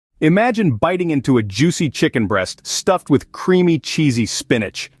Imagine biting into a juicy chicken breast stuffed with creamy, cheesy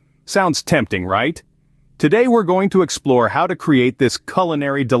spinach. Sounds tempting, right? Today we're going to explore how to create this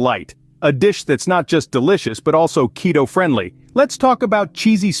culinary delight, a dish that's not just delicious but also keto-friendly. Let's talk about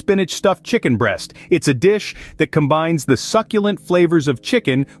cheesy spinach stuffed chicken breast. It's a dish that combines the succulent flavors of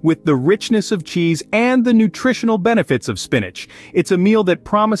chicken with the richness of cheese and the nutritional benefits of spinach. It's a meal that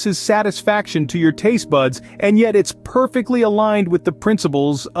promises satisfaction to your taste buds, and yet it's perfectly aligned with the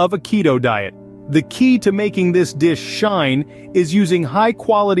principles of a keto diet. The key to making this dish shine is using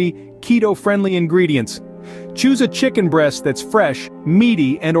high-quality, keto-friendly ingredients. Choose a chicken breast that's fresh,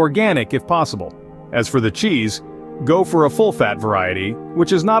 meaty, and organic if possible. As for the cheese, go for a full-fat variety,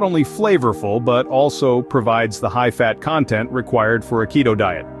 which is not only flavorful but also provides the high-fat content required for a keto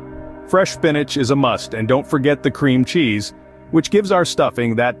diet. Fresh spinach is a must, and don't forget the cream cheese, which gives our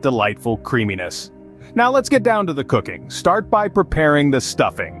stuffing that delightful creaminess. Now let's get down to the cooking. Start by preparing the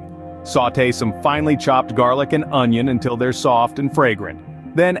stuffing. Sauté some finely chopped garlic and onion until they're soft and fragrant.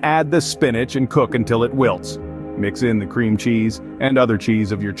 Then add the spinach and cook until it wilts. Mix in the cream cheese and other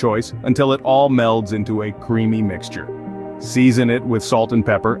cheese of your choice until it all melds into a creamy mixture. Season it with salt and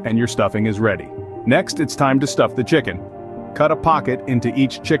pepper and your stuffing is ready. Next, it's time to stuff the chicken. Cut a pocket into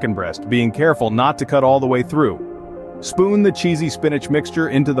each chicken breast, being careful not to cut all the way through. Spoon the cheesy spinach mixture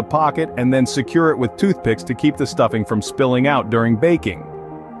into the pocket and then secure it with toothpicks to keep the stuffing from spilling out during baking.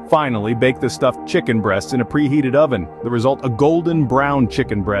 Finally, bake the stuffed chicken breasts in a preheated oven. The result, a golden brown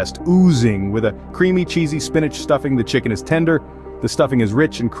chicken breast, oozing with a creamy cheesy spinach stuffing. The chicken is tender, the stuffing is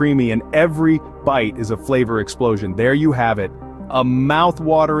rich and creamy, and every bite is a flavor explosion. There you have it, a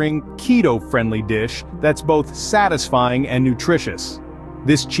mouth-watering, keto-friendly dish that's both satisfying and nutritious.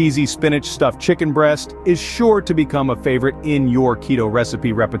 This cheesy spinach stuffed chicken breast is sure to become a favorite in your keto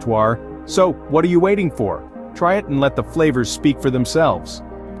recipe repertoire. So, what are you waiting for? Try it and let the flavors speak for themselves.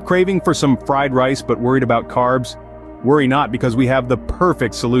 Craving for some fried rice but worried about carbs? Worry not, because we have the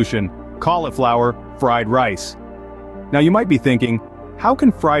perfect solution: cauliflower fried rice. Now you might be thinking, how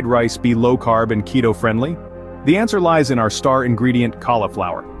can fried rice be low-carb and keto-friendly? The answer lies in our star ingredient,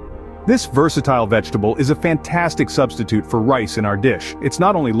 cauliflower. This versatile vegetable is a fantastic substitute for rice in our dish. It's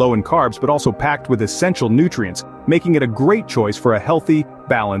not only low in carbs but also packed with essential nutrients, making it a great choice for a healthy,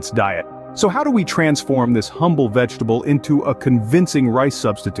 balanced diet. So how do we transform this humble vegetable into a convincing rice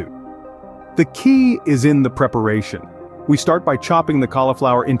substitute? The key is in the preparation. We start by chopping the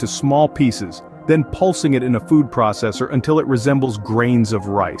cauliflower into small pieces, then pulsing it in a food processor until it resembles grains of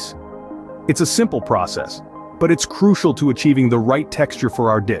rice. It's a simple process, but it's crucial to achieving the right texture for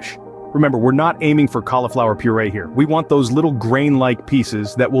our dish. Remember, we're not aiming for cauliflower puree here. We want those little grain-like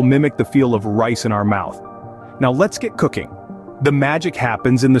pieces that will mimic the feel of rice in our mouth. Now let's get cooking. The magic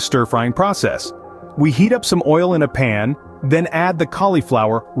happens in the stir-frying process. We heat up some oil in a pan, then add the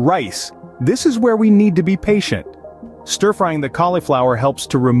cauliflower rice. This is where we need to be patient. Stir-frying the cauliflower helps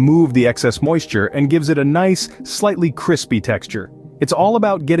to remove the excess moisture and gives it a nice, slightly crispy texture. It's all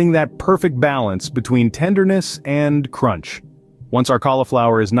about getting that perfect balance between tenderness and crunch. Once our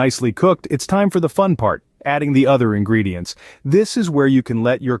cauliflower is nicely cooked, it's time for the fun part, adding the other ingredients. This is where you can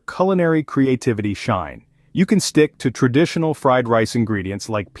let your culinary creativity shine. You can stick to traditional fried rice ingredients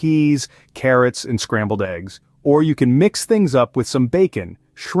like peas, carrots, and scrambled eggs, or you can mix things up with some bacon,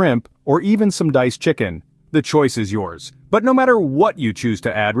 shrimp, or even some diced chicken. The choice is yours. But no matter what you choose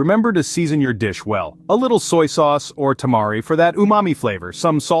to add, remember to season your dish well. A little soy sauce or tamari for that umami flavor,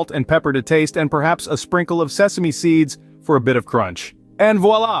 some salt and pepper to taste, and perhaps a sprinkle of sesame seeds for a bit of crunch. And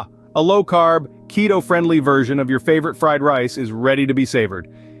voila! A low-carb, keto-friendly version of your favorite fried rice is ready to be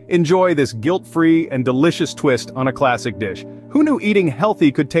savored. Enjoy this guilt-free and delicious twist on a classic dish. Who knew eating healthy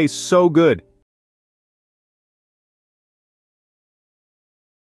could taste so good?